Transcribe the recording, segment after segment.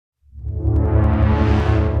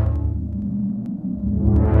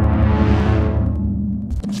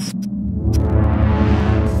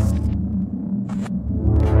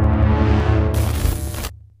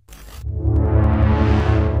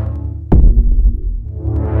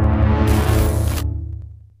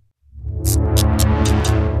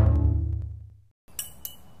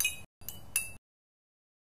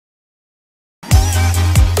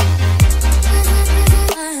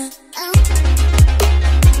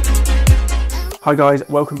Hi guys,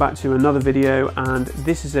 welcome back to another video, and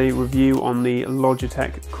this is a review on the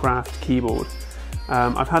Logitech Craft keyboard.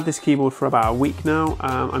 I've had this keyboard for about a week now.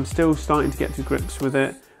 I'm still starting to get to grips with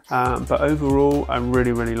it, but overall I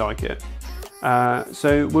really like it.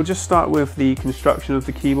 So we'll just start with the construction of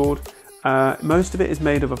the keyboard. Most of it is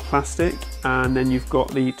made of a plastic, and then you've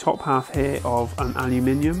got the top half here of an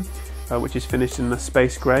aluminium, which is finished in the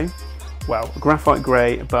space grey. Well, graphite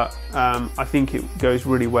grey, but I think it goes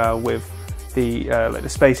really well with the like the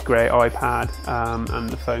space grey iPad and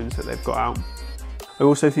the phones that they've got out. I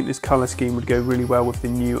also think this colour scheme would go really well with the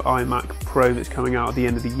new iMac Pro that's coming out at the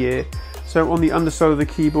end of the year. So on the underside of the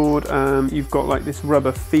keyboard, you've got like these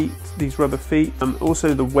rubber feet.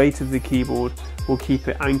 Also the weight of the keyboard will keep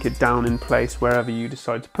it anchored down in place wherever you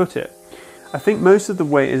decide to put it. I think most of the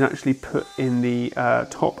weight is actually put in the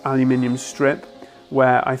top aluminium strip,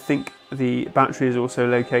 where I think the battery is also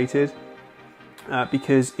located.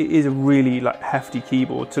 Because it is a really hefty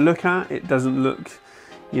keyboard to look at. It doesn't look,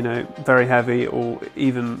 you know, very heavy or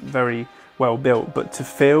even very well built, but to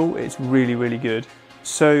feel, it's really good.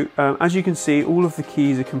 So as you can see, all of the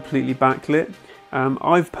keys are completely backlit.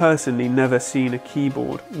 I've personally never seen a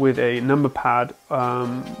keyboard with a number pad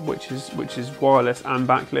which is wireless and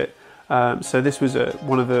backlit. So this was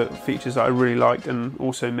one of the features that I really liked and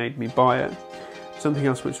also made me buy it. Something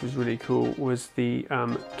else which was really cool was the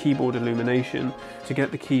keyboard illumination. To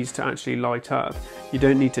get the keys to actually light up, you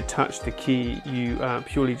don't need to touch the key, you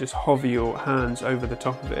purely just hover your hands over the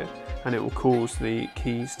top of it and it will cause the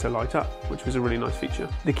keys to light up, which was a really nice feature.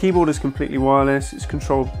 The keyboard is completely wireless, it's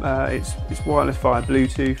controlled, it's wireless via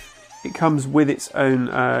Bluetooth. It comes with its own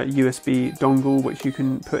USB dongle, which you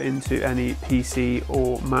can put into any PC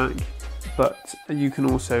or Mac. But you can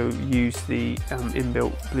also use the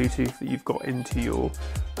inbuilt Bluetooth that you've got into your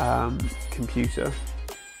computer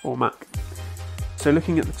or Mac. So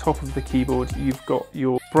looking at the top of the keyboard, you've got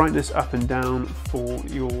your brightness up and down for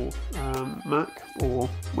your Mac or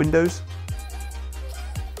Windows.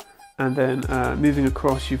 And then moving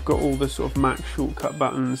across, you've got all the sort of Mac shortcut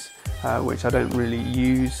buttons, which I don't really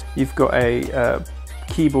use. You've got a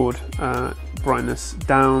keyboard brightness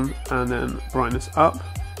down and then brightness up.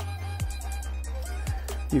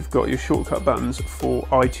 You've got your shortcut buttons for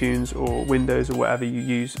iTunes or Windows or whatever you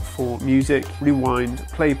use for music, rewind,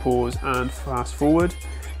 play, pause and fast forward.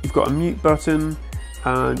 You've got a mute button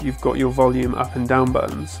and you've got your volume up and down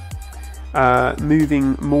buttons.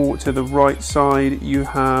 Moving more to the right side, you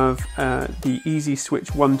have the easy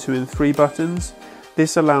switch 1, 2 and 3 buttons.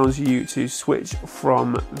 This allows you to switch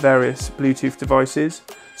from various Bluetooth devices.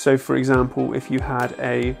 So for example, if you had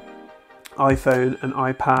a iPhone, an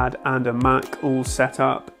iPad and a Mac all set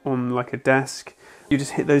up on like a desk, you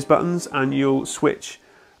just hit those buttons and you'll switch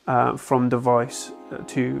from device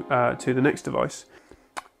to the next device.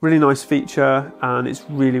 Really nice feature, and it's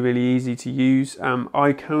really easy to use.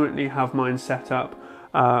 I currently have mine set up,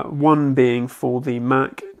 1 being for the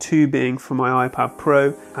Mac, 2 being for my iPad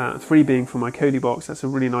Pro, 3 being for my Kodi box. That's a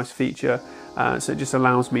really nice feature. So it just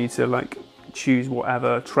allows me to choose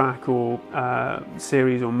whatever track or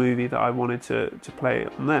series or movie that I wanted to play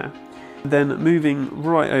on there. Then moving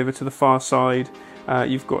right over to the far side,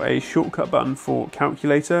 you've got a shortcut button for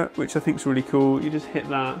calculator, which I think is really cool. You just hit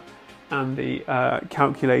that and the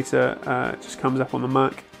calculator just comes up on the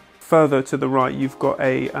Mac. Further to the right, you've got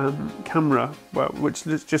a camera, which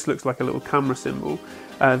just looks like a little camera symbol.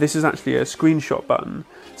 This is actually a screenshot button,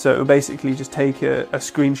 so it will basically just take a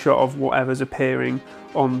screenshot of whatever's appearing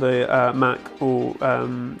on the Mac or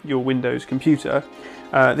your Windows computer.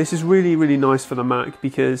 This is really nice for the Mac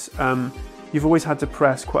because you've always had to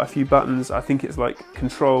press quite a few buttons. I think it's like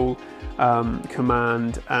Control,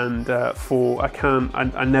 Command and 4.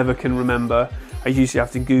 I never can remember. I usually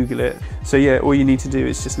have to Google it. So yeah, all you need to do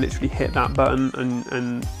is just literally hit that button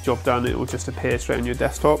and job done. It will just appear straight on your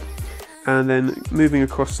desktop. And then moving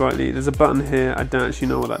across slightly, there's a button here. I don't actually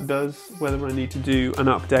know what that does, whether I need to do an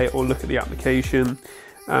update or look at the application.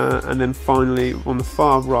 And then finally, on the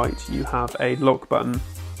far right, you have a lock button.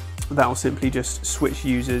 That will simply just switch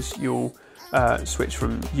users. You'll switch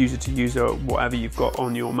from user to user, whatever you've got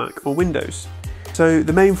on your Mac or Windows. So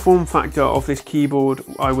the main form factor of this keyboard,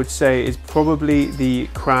 I would say, is probably the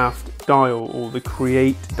Craft dial, or the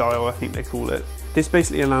Create dial, I think they call it. This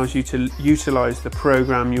basically allows you to utilize the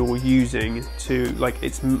program you're using to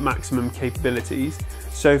its maximum capabilities.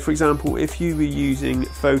 So for example, if you were using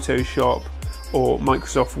Photoshop or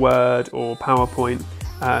Microsoft Word or PowerPoint,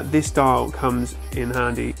 this dial comes in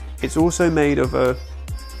handy. It's also made of a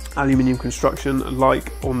aluminium construction,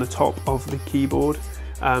 like on the top of the keyboard.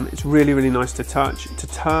 It's really nice to touch. To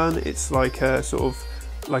turn, it's like a sort of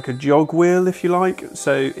like a jog wheel, if you like.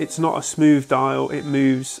 So it's not a smooth dial, it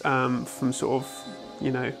moves from sort of,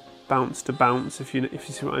 you know, bounce to bounce, if you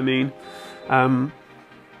see what I mean.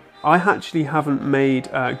 I actually haven't made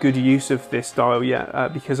good use of this dial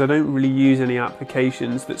yet because I don't really use any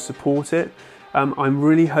applications that support it. I'm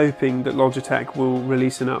really hoping that Logitech will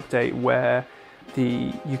release an update where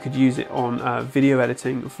you could use it on video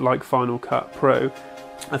editing like Final Cut Pro.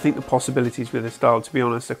 I think the possibilities with this dial, to be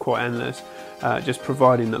honest, are quite endless, just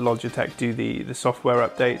providing that Logitech do the software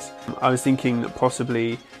updates. I was thinking that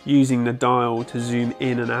possibly using the dial to zoom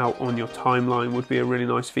in and out on your timeline would be a really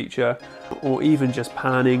nice feature, or even just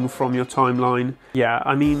panning from your timeline. Yeah,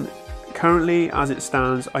 I mean, currently as it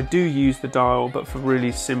stands, I do use the dial, but for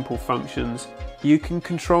really simple functions. You can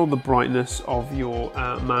control the brightness of your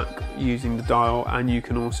Mac using the dial, and you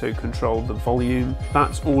can also control the volume.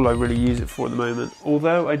 That's all I really use it for at the moment.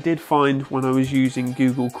 Although I did find when I was using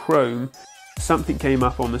Google Chrome, something came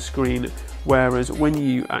up on the screen, whereas when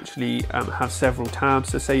you actually have several tabs,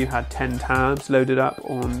 so say you had 10 tabs loaded up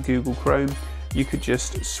on Google Chrome, you could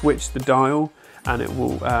just switch the dial and it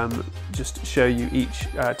will just show you each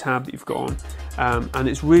tab that you've got on. And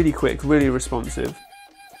it's really quick, really responsive,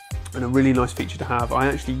 and a really nice feature to have. I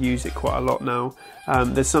actually use it quite a lot now.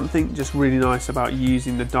 There's something just really nice about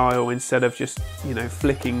using the dial instead of just, you know,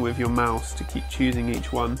 flicking with your mouse to keep choosing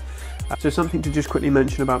each one. So something to just quickly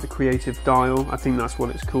mention about the Creative Dial, I think that's what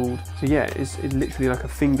it's called. So yeah, it's literally like a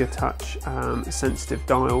finger touch sensitive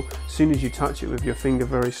dial. As soon as you touch it with your finger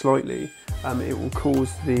very slightly, it will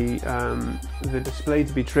cause the display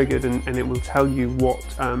to be triggered, and it will tell you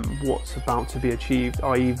what's about to be achieved,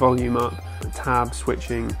 i.e. volume up, tab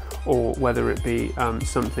switching, or whether it be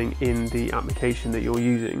something in the application that you're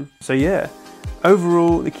using. So yeah,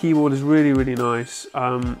 overall the keyboard is really, really nice.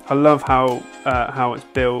 I love how it's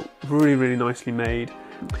built, really nicely made.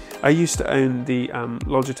 I used to own the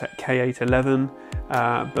Logitech K811,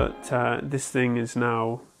 but this thing is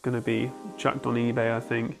now going to be chucked on eBay, I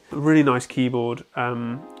think. A really nice keyboard,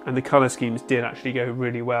 and the colour schemes did actually go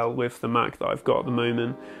really well with the Mac that I've got at the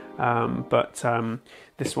moment. But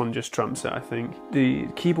this one just trumps it, I think. The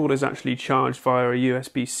keyboard is actually charged via a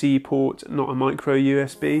USB-C port, not a micro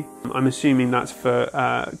USB. I'm assuming that's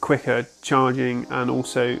for quicker charging, and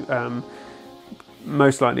also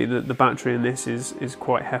most likely the battery in this is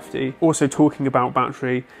quite hefty. Also, talking about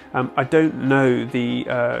battery, I don't know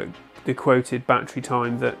the quoted battery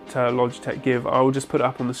time that Logitech give. I'll just put it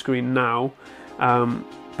up on the screen now.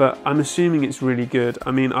 But I'm assuming it's really good.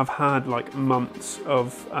 I mean, I've had like months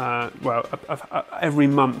of, well, every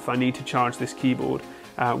month I need to charge this keyboard,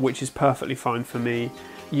 which is perfectly fine for me.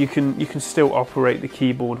 You can still operate the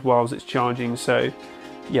keyboard whilst it's charging, so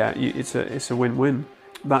yeah, it's a win-win.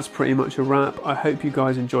 That's pretty much a wrap. I hope you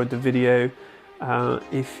guys enjoyed the video.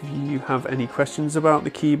 If you have any questions about the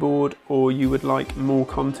keyboard, or you would like more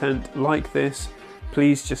content like this,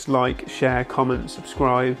 please just like, share, comment,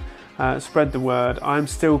 subscribe. Spread the word. I'm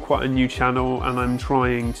still quite a new channel, and I'm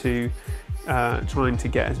trying to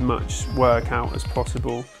get as much work out as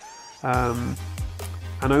possible. And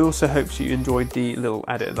I also hope you enjoyed the little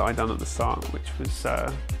edit that I done at the start, which was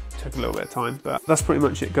took a little bit of time. But that's pretty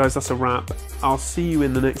much it, guys. That's a wrap. I'll see you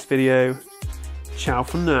in the next video. Ciao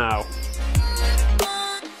for now.